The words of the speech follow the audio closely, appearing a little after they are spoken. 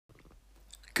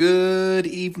Good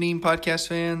evening, podcast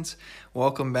fans.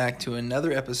 Welcome back to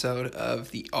another episode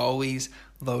of the Always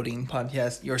Loading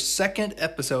podcast, your second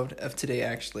episode of today,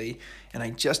 actually. And I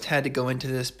just had to go into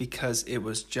this because it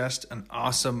was just an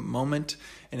awesome moment,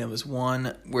 and it was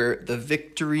one where the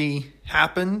victory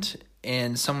happened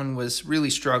and someone was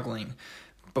really struggling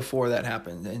before that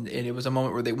happened. And it was a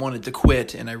moment where they wanted to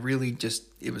quit, and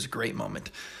it was a great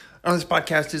moment. On this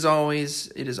podcast, as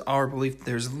always, it is our belief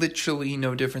there's literally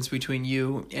no difference between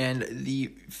you and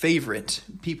the favorite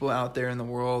people out there in the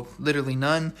world. Literally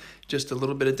none. Just a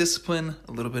little bit of discipline,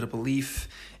 a little bit of belief,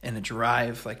 and a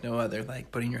drive like no other,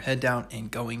 like putting your head down and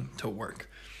going to work.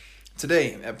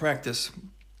 Today at practice,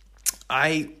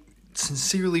 I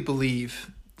sincerely believe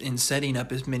in setting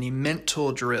up as many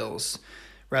mental drills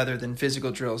rather than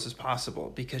physical drills as possible,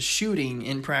 because shooting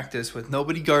in practice with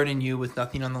nobody guarding you, with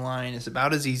nothing on the line, is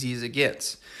about as easy as it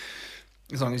gets,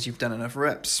 as long as you've done enough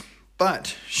reps.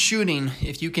 But shooting,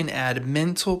 if you can add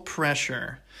mental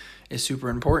pressure, is super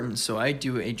important. So I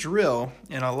do a drill,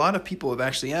 and a lot of people have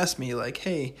actually asked me, like,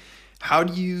 hey, how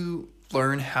do you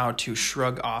learn how to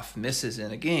shrug off misses in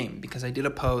a game? Because I did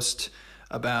a post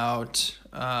about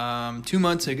 2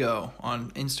 months ago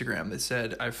on Instagram that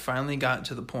said I've finally gotten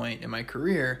to the point in my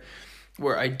career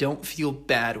where I don't feel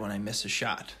bad when I miss a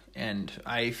shot. And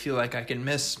I feel like I can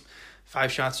miss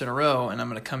 5 shots in a row and I'm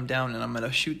going to come down and I'm going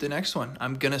to shoot the next one.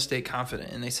 I'm going to stay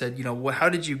confident. And they said, how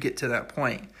did you get to that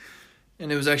point?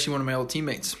 And it was actually one of my old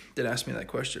teammates that asked me that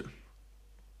question.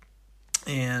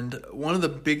 And one of the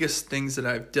biggest things that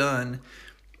I've done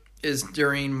is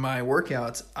during my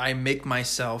workouts, I make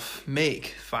myself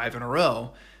make 5 in a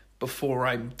row before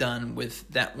I'm done with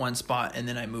that one spot, and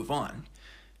then I move on.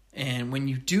 And when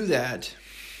you do that,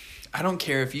 I don't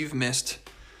care if you've missed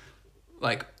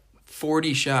like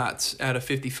 40 shots out of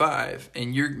 55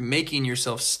 and you're making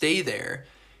yourself stay there.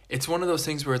 It's one of those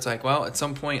things where it's like, well, at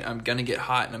some point I'm going to get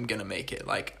hot and I'm going to make it.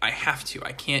 Like, I have to.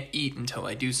 I can't eat until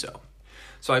I do so.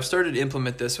 So I've started to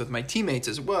implement this with my teammates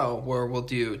as well, where we'll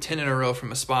do 10 in a row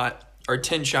from a spot, or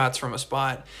 10 shots from a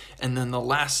spot, and then the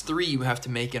last 3 you have to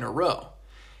make in a row.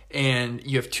 And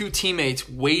you have 2 teammates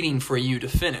waiting for you to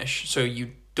finish, so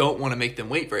you don't want to make them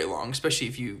wait very long, especially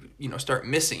if you start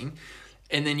missing.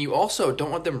 And then you also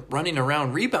don't want them running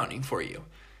around rebounding for you.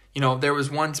 There was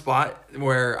one spot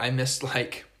where I missed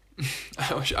I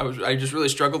just really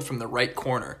struggled from the right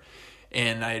corner,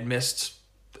 and I had missed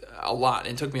a lot.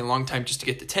 And it took me a long time just to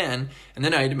get to 10, and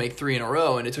then I had to make 3 in a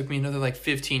row, and it took me another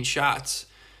 15 shots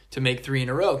to make 3 in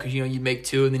a row, because you make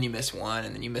 2 and then you miss 1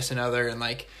 and then you miss another,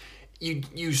 and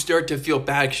you start to feel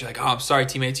bad because you're like, oh, I'm sorry,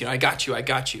 teammates, I got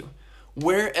you.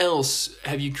 Where else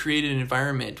have you created an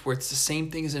environment where it's the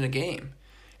same thing as in a game?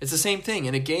 It's the same thing.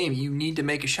 In a game, you need to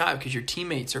make a shot because your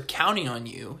teammates are counting on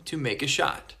you to make a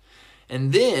shot.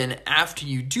 And then after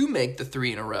you do make the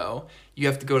 3 in a row, you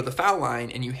have to go to the foul line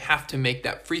and you have to make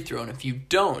that free throw. And if you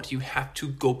don't, you have to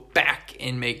go back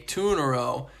and make 2 in a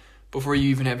row before you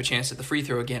even have a chance at the free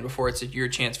throw again, before it's your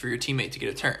chance for your teammate to get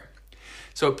a turn.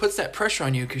 So it puts that pressure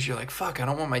on you because you're like, fuck, I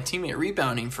don't want my teammate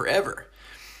rebounding forever.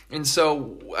 And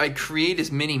so I create as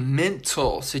many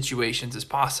mental situations as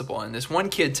possible. And this one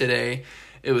kid today,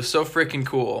 it was so freaking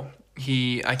cool.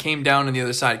 I came down on the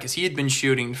other side because he had been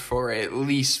shooting for at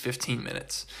least 15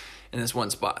 minutes in this one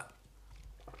spot.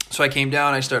 So I came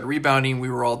down, I started rebounding. We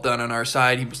were all done on our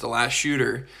side. He was the last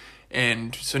shooter.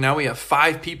 And so now we have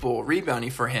 5 people rebounding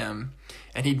for him.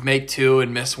 And he'd make 2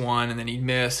 and miss 1, and then he'd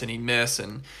miss.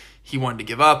 And he wanted to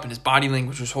give up, and his body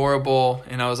language was horrible.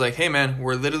 And I was like, hey, man,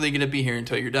 we're literally going to be here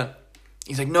until you're done.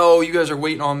 He's like, no, you guys are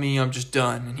waiting on me. I'm just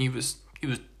done. And he was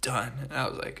done. And I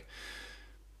was like,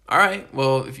 all right,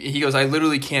 well, he goes, I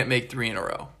literally can't make 3 in a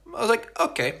row. I was like,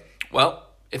 okay, well,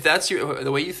 if that's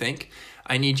the way you think,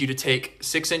 I need you to take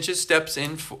 6 inches steps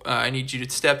in. I need you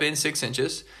to step in 6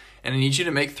 inches, and I need you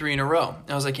to make 3 in a row.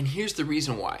 And I was like, and here's the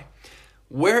reason why.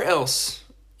 Where else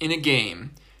in a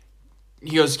game,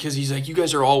 he goes, because he's like, you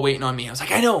guys are all waiting on me. I was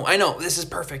like, I know, this is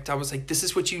perfect. I was like, this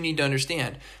is what you need to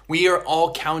understand. We are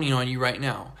all counting on you right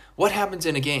now. What happens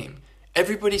in a game?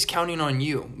 Everybody's counting on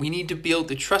you. We need to be able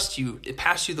to trust you,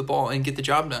 pass you the ball, and get the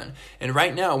job done. And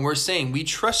right now, we're saying we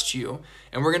trust you,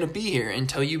 and we're going to be here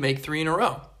until you make 3 in a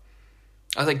row.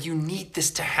 I was like, you need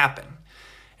this to happen.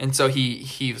 And so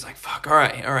he was like, fuck, all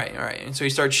right. And so he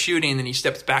starts shooting, and then he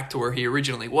steps back to where he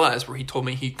originally was, where he told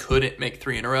me he couldn't make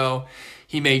 3 in a row.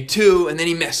 He made 2, and then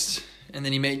he missed. And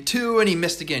then he made 2, and he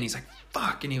missed again. He's like,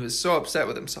 fuck, and he was so upset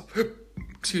with himself.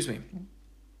 Excuse me.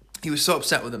 He was so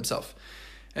upset with himself.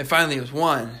 And finally it was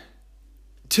 1,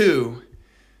 2,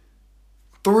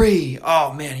 3.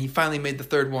 Oh man, he finally made the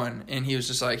third one. And he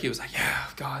was like, yeah,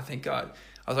 God, thank God.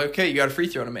 I was like, okay, you got a free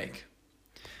throw to make.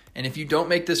 And if you don't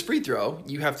make this free throw,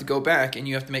 you have to go back and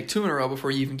you have to make 2 in a row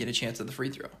before you even get a chance at the free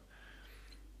throw.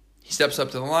 He steps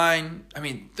up to the line. I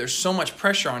mean, there's so much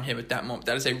pressure on him at that moment.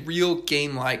 That is a real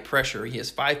game-like pressure. He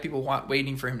has 5 people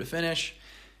waiting for him to finish.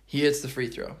 He hits the free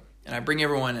throw. And I bring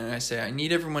everyone in and I say, I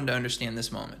need everyone to understand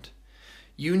this moment.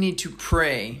 You need to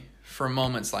pray for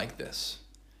moments like this.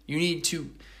 You need to,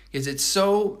 because it's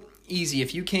so easy.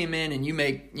 If you came in and you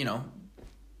make,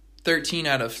 13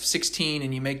 out of 16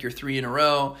 and you make your 3 in a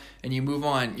row and you move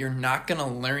on, you're not going to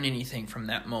learn anything from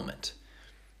that moment.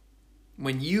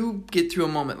 When you get through a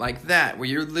moment like that where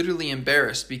you're literally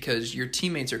embarrassed because your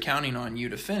teammates are counting on you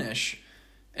to finish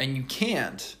and you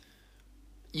can't,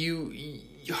 you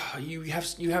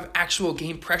have actual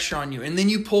game pressure on you, and then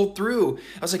you pulled through.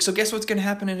 I was like, so guess what's going to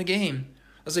happen in a game?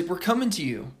 I was like, we're coming to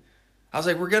you. I was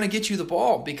like, we're going to get you the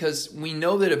ball because we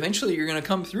know that eventually you're going to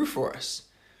come through for us.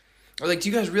 Or like, do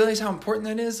you guys realize how important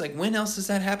that is? Like, when else does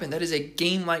that happen? That is a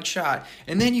game-like shot.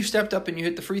 And then you stepped up and you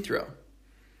hit the free throw.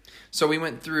 So we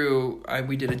went through,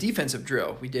 we did a defensive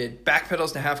drill. We did back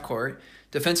pedals to half court,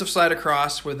 defensive slide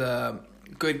across with a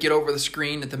good get over the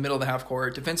screen at the middle of the half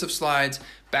court, defensive slides,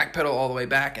 back pedal all the way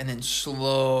back, and then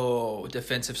slow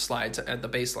defensive slides at the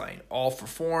baseline. All for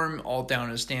form, all down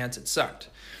in a stance. It sucked.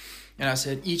 And I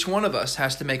said, each one of us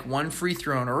has to make 1 free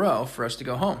throw in a row for us to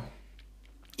go home.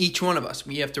 Each one of us.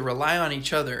 We have to rely on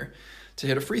each other to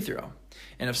hit a free throw.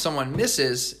 And if someone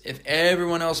misses, if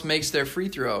everyone else makes their free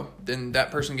throw, then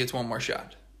that person gets 1 more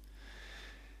shot.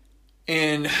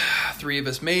 And 3 of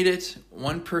us made it.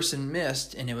 1 person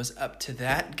missed, and it was up to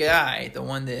that guy, the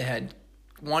one that had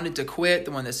wanted to quit,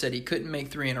 the one that said he couldn't make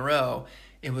 3 in a row.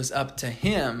 It was up to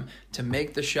him to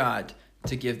make the shot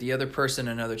to give the other person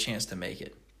another chance to make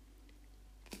it.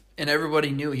 And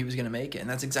everybody knew he was going to make it, and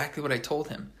that's exactly what I told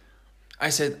him. I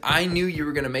said, I knew you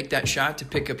were going to make that shot to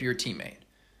pick up your teammate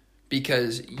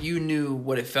because you knew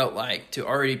what it felt like to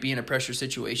already be in a pressure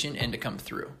situation and to come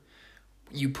through.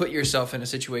 You put yourself in a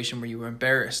situation where you were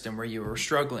embarrassed and where you were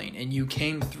struggling, and you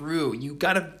came through. You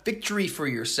got a victory for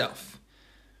yourself.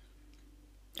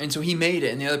 And so he made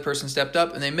it, and the other person stepped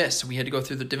up, and they missed. So we had to go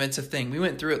through the defensive thing. We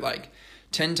went through it like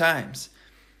 10 times.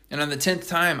 And on the 10th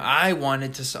time, I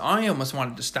almost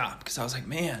wanted to stop because I was like,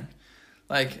 man,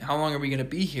 like, how long are we going to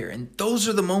be here? And those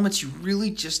are the moments you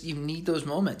need those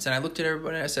moments. And I looked at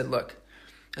everybody and I said, look,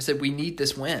 we need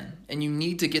this win. And you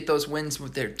need to get those wins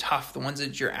when they're tough, the ones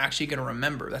that you're actually going to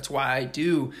remember. That's why I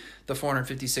do the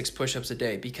 456 push-ups a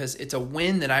day, because it's a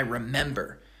win that I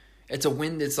remember. It's a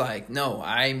win that's like, no,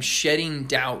 I'm shedding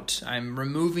doubt. I'm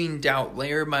removing doubt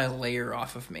layer by layer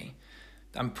off of me.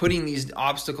 I'm putting these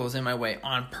obstacles in my way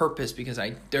on purpose because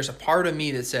there's a part of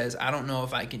me that says, I don't know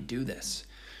if I can do this.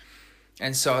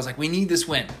 And so I was like, we need this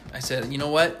win. I said, you know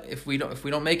what? If we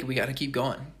don't make it, we got to keep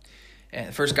going. And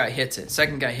the first guy hits it.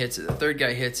 Second guy hits it. The third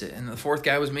guy hits it. And the fourth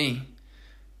guy was me.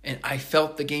 And I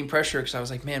felt the game pressure because I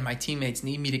was like, man, my teammates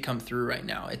need me to come through right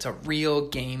now. It's a real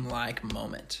game-like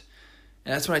moment.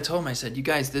 And that's what I told him. I said, you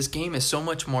guys, this game is so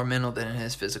much more mental than it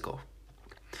is physical.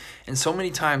 And so many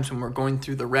times when we're going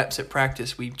through the reps at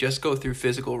practice, we just go through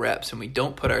physical reps and we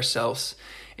don't put ourselves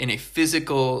in a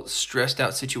physical, stressed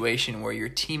out situation where your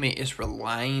teammate is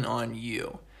relying on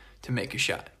you to make a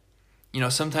shot.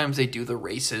 Sometimes they do the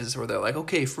races where they're like,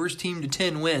 okay, first team to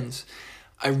 10 wins.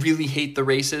 I really hate the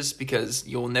races because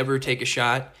you'll never take a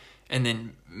shot and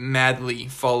then madly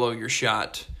follow your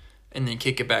shot and then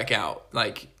kick it back out.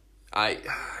 Like, I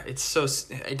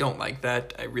don't like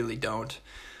that. I really don't.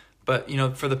 But,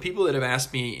 for the people that have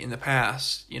asked me in the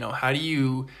past, how do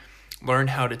you learn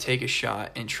how to take a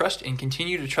shot and trust and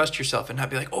continue to trust yourself and not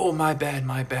be like, oh, my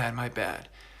bad.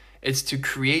 It's to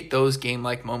create those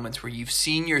game-like moments where you've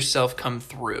seen yourself come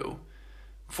through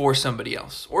for somebody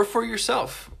else or for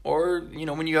yourself. Or,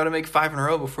 when you got to make 5 in a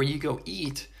row before you go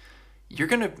eat, you're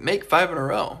going to make 5 in a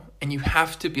row. And you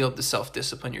have to be able to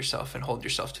self-discipline yourself and hold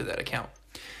yourself to that account.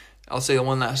 I'll say the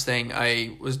one last thing.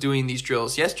 I was doing these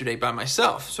drills yesterday by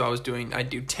myself. So I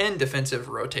do 10 defensive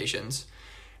rotations.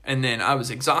 And then I was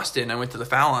exhausted and I went to the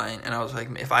foul line and I was like,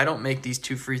 if I don't make these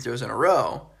 2 free throws in a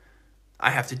row, I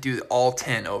have to do all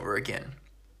 10 over again.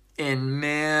 And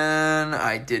man,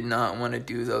 I did not want to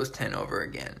do those 10 over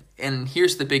again. And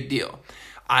here's the big deal.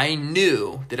 I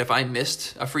knew that if I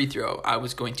missed a free throw, I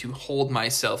was going to hold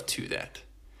myself to that.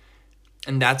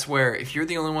 And that's where, if you're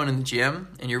the only one in the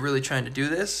gym and you're really trying to do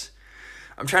this,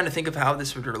 I'm trying to think of how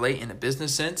this would relate in a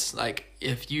business sense. Like,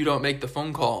 if you don't make the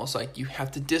phone calls, like, you have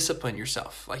to discipline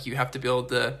yourself. Like, you have to be able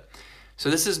to.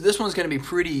 So this one's going to be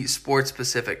pretty sports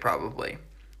specific probably.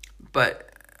 But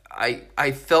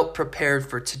I felt prepared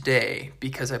for today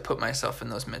because I put myself in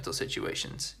those mental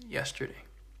situations yesterday.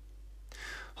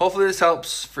 hopefully this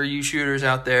helps for you shooters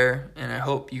out there, and I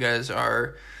hope you guys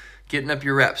are getting up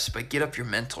your reps, but get up your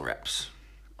mental reps.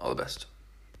 All the best.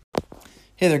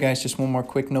 Hey there, guys. Just one more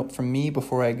quick note from me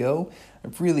before I go. I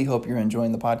really hope you're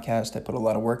enjoying the podcast. I put a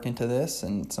lot of work into this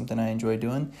and it's something I enjoy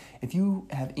doing. If you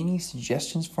have any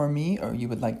suggestions for me or you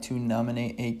would like to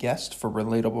nominate a guest for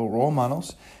Relatable Role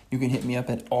Models, you can hit me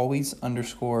up at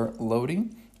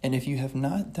always_loading. And if you have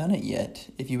not done it yet,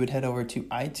 if you would head over to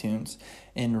iTunes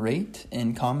and rate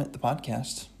and comment the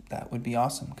podcast, that would be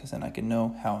awesome because then I can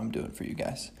know how I'm doing for you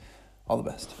guys. All the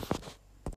best.